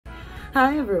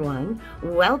Hi everyone,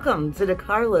 welcome to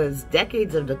DeCarlo's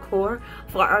Decades of Decor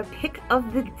for our pick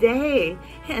of the day.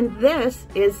 And this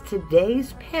is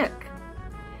today's pick.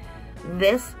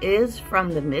 This is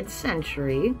from the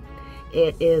mid-century.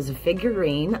 It is a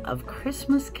figurine of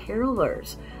Christmas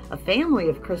carolers, a family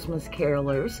of Christmas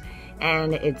carolers,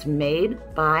 and it's made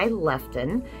by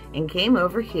Lefton and came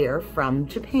over here from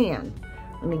Japan.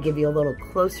 Let me give you a little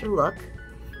closer look.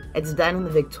 It's done in the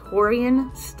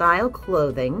Victorian style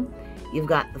clothing. You've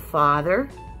got the father,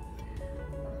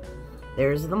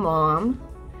 there's the mom,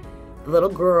 the little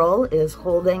girl is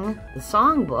holding the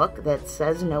songbook that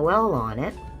says Noel on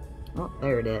it. Oh,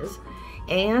 there it is.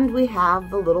 And we have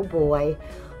the little boy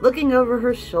looking over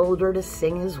her shoulder to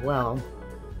sing as well.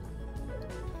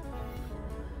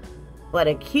 What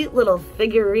a cute little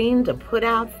figurine to put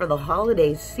out for the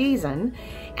holiday season.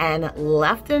 And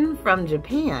Lefton from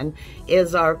Japan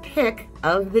is our pick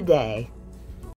of the day.